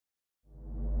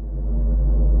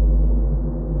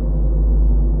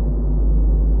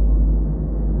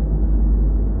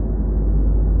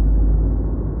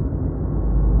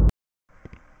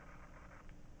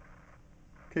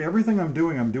Okay, everything I'm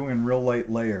doing in real light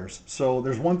layers. So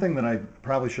there's one thing that I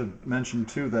probably should mention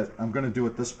too that I'm going to do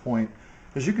at this point.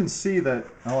 As you can see that,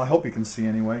 well, I hope you can see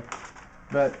anyway,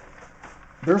 that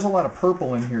there's a lot of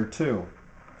purple in here too.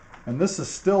 And this is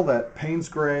still that Payne's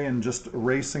gray and just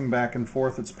erasing back and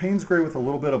forth. It's Payne's gray with a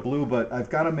little bit of blue, but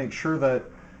I've got to make sure that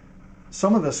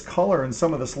some of this color and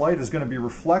some of this light is going to be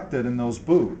reflected in those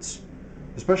boots,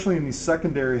 especially in these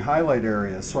secondary highlight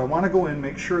areas. So I want to go in,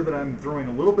 make sure that I'm throwing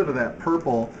a little bit of that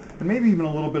purple and maybe even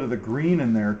a little bit of the green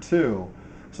in there too.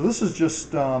 So this is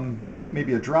just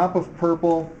maybe a drop of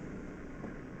purple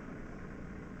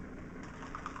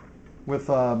with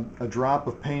a drop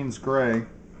of Payne's gray.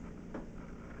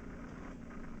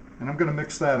 And I'm going to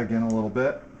mix that again a little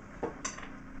bit.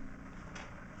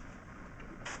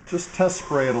 Just test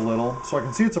spray it a little. So I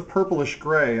can see it's a purplish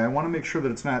gray. I want to make sure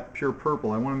that it's not pure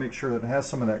purple. I want to make sure that it has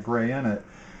some of that gray in it.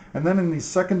 And then in these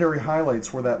secondary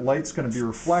highlights where that light's going to be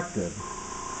reflected,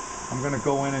 I'm going to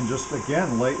go in and just,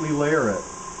 again, lightly layer it.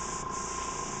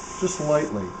 Just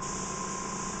lightly.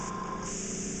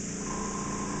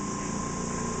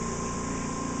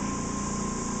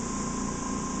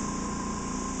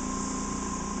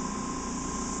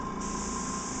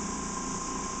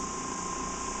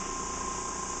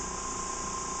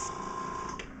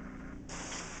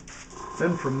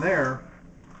 Then from there,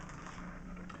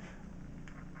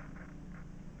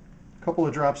 a couple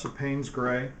of drops of Payne's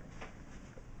gray,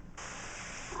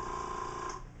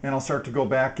 and I'll start to go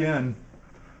back in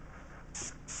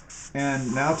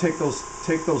and now take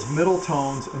those middle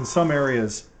tones in some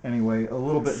areas anyway, a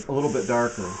little bit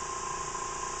darker.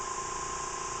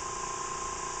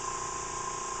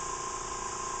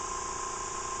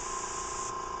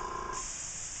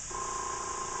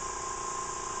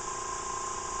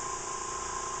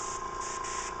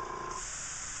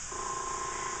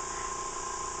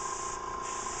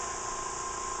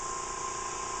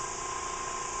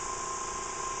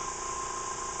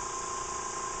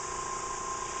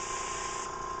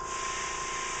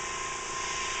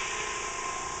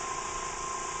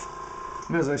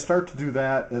 And as I start to do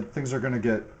that, things are going to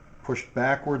get pushed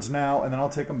backwards now, and then I'll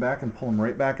take them back and pull them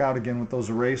right back out again with those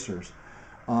erasers.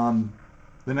 The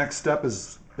next step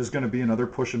is going to be another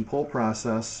push and pull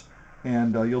process,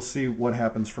 and you'll see what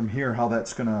happens from here, how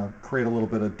that's going to create a little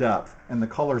bit of depth. And the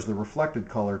color's the reflected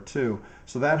color too,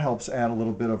 so that helps add a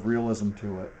little bit of realism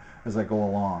to it as I go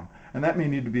along. And that may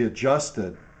need to be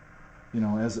adjusted, you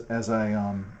know, as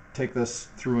I take this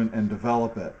through and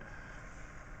develop it.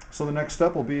 So the next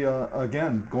step will be,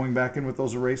 again, going back in with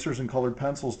those erasers and colored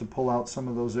pencils to pull out some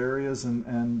of those areas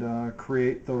and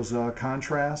create those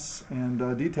contrasts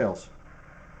and details.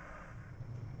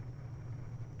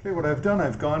 Okay, what I've done,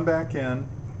 I've gone back in,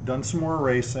 done some more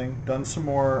erasing, done some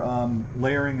more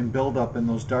layering and buildup in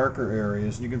those darker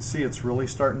areas. And you can see it's really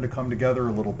starting to come together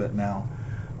a little bit now.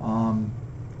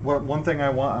 One thing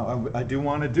I do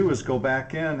want to do is go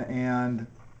back in and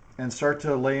start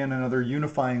to lay in another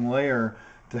unifying layer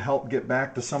to help get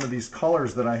back to some of these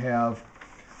colors that I have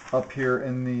up here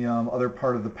in the other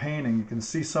part of the painting. You can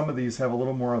see some of these have a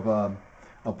little more of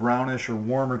a brownish or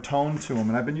warmer tone to them,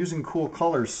 and I've been using cool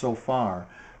colors so far.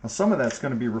 Now some of that's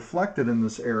going to be reflected in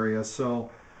this area,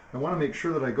 so I want to make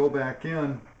sure that I go back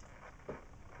in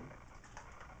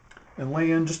and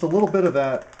lay in just a little bit of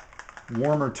that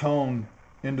warmer tone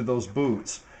into those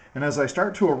boots. And as I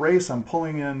start to erase, I'm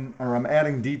pulling in, or I'm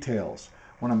adding details.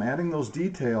 When I'm adding those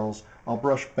details, I'll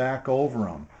brush back over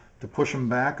them to push them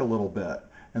back a little bit.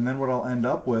 And then what I'll end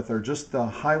up with are just the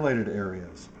highlighted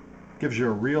areas. Gives you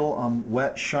a real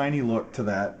wet, shiny look to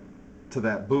that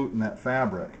boot and that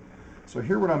fabric. So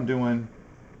here what I'm doing,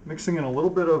 mixing in a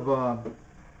little bit of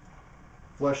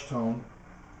flesh tone,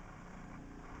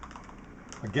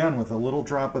 again with a little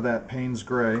drop of that Payne's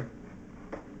gray.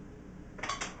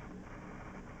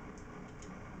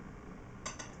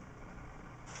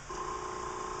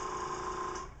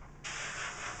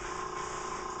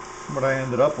 What I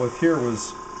ended up with here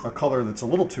was a color that's a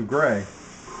little too gray.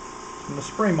 I'm going to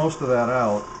spray most of that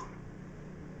out.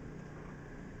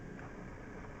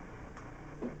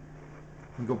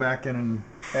 And go back in and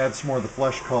add some more of the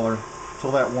flesh color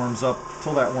till that warms up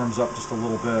just a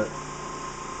little bit.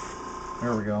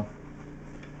 There we go.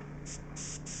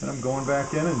 And I'm going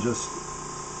back in and just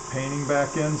painting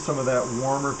back in some of that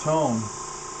warmer tone.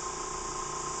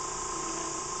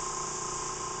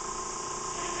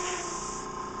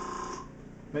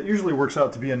 That usually works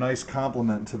out to be a nice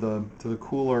complement to the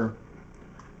cooler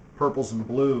purples and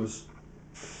blues.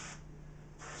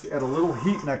 So add a little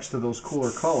heat next to those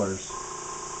cooler colors.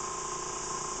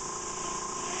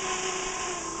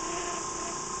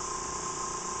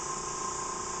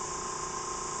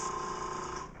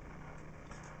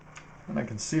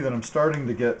 see that I'm starting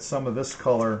to get some of this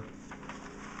color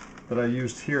that I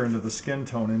used here into the skin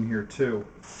tone in here too.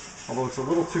 Although it's a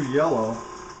little too yellow.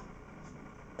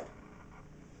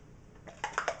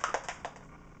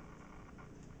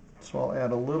 So I'll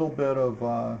add a little bit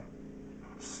of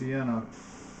sienna.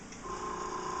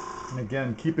 And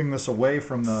again, keeping this away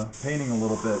from the painting a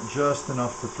little bit, just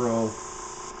enough to throw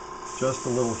just a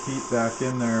little heat back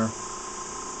in there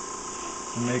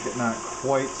and make it not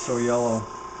quite so yellow.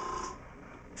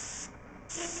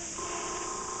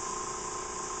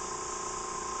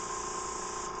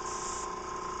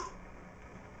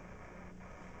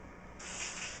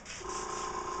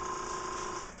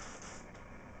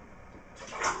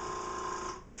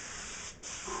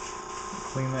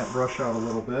 Clean that brush out a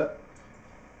little bit.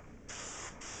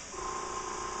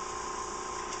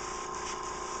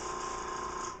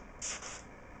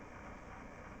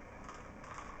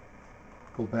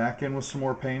 Go back in with some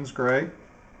more Payne's Gray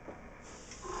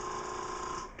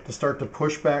to start to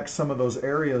push back some of those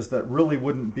areas that really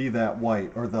wouldn't be that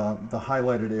white, or the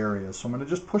highlighted areas. So I'm going to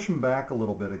just push them back a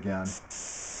little bit again.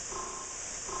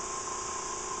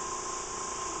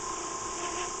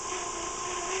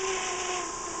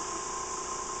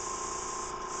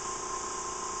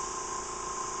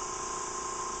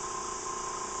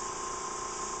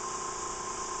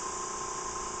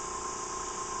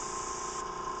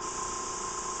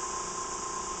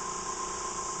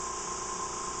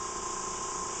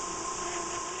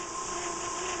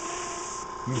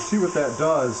 You can see what that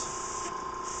does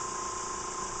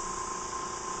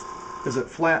is it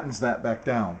flattens that back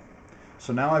down.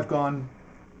 So now I've gone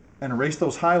and erased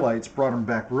those highlights, brought them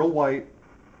back real white,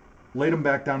 laid them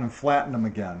back down and flattened them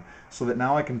again, so that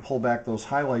now I can pull back those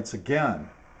highlights again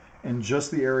in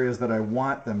just the areas that I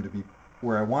want them to be,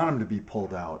 where I want them to be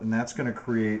pulled out. And that's going to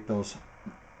create those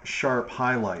sharp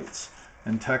highlights,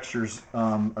 and textures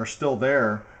are still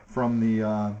there from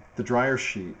the dryer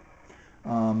sheet.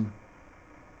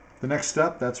 The next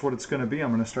step, that's what it's going to be.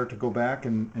 I'm going to start to go back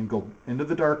and go into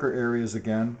the darker areas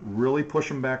again, really push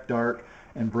them back dark,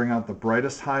 and bring out the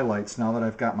brightest highlights now that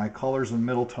I've got my colors and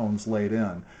middle tones laid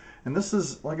in. And this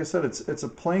is, like I said, it's a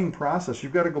playing process.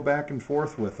 You've got to go back and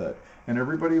forth with it. And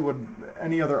everybody would,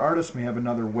 any other artist may have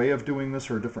another way of doing this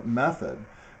or a different method,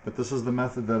 but this is the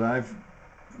method that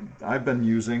I've been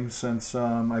using since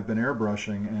I've been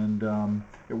airbrushing, and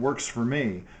it works for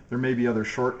me. There may be other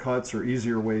shortcuts or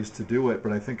easier ways to do it,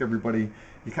 but I think everybody,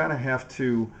 you kind of have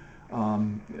to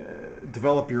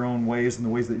develop your own ways and the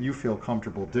ways that you feel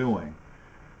comfortable doing.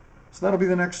 So that'll be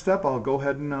the next step. I'll go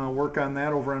ahead and work on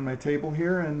that over on my table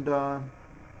here, and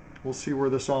we'll see where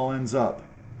this all ends up.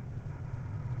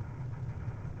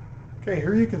 Okay,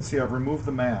 here you can see I've removed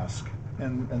the mask.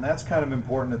 And that's kind of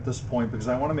important at this point, because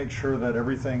I want to make sure that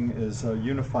everything is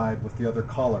unified with the other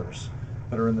colors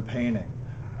that are in the painting.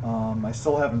 I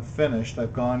still haven't finished.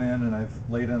 I've gone in and I've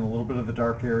laid in a little bit of the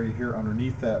dark area here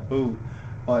underneath that boot,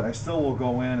 but I still will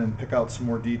go in and pick out some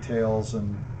more details,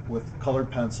 and with colored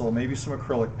pencil, maybe some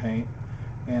acrylic paint,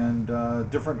 and a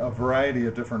variety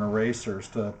of different erasers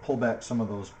to pull back some of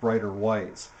those brighter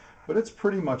whites. But it's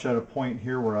pretty much at a point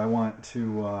here where I want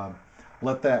to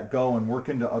let that go and work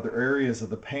into other areas of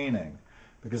the painting,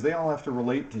 because they all have to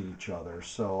relate to each other.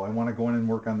 So I want to go in and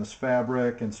work on this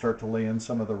fabric and start to lay in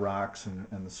some of the rocks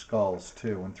and the skulls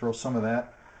too, and throw some of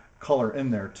that color in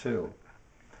there too.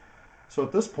 So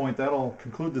at this point, that'll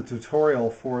conclude the tutorial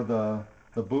for the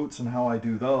boots and how I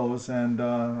do those, and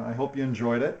I hope you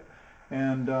enjoyed it,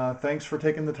 and thanks for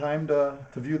taking the time to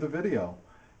view the video.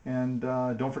 And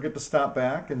don't forget to stop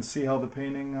back and see how the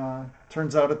painting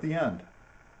turns out at the end.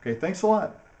 Okay, thanks a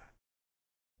lot.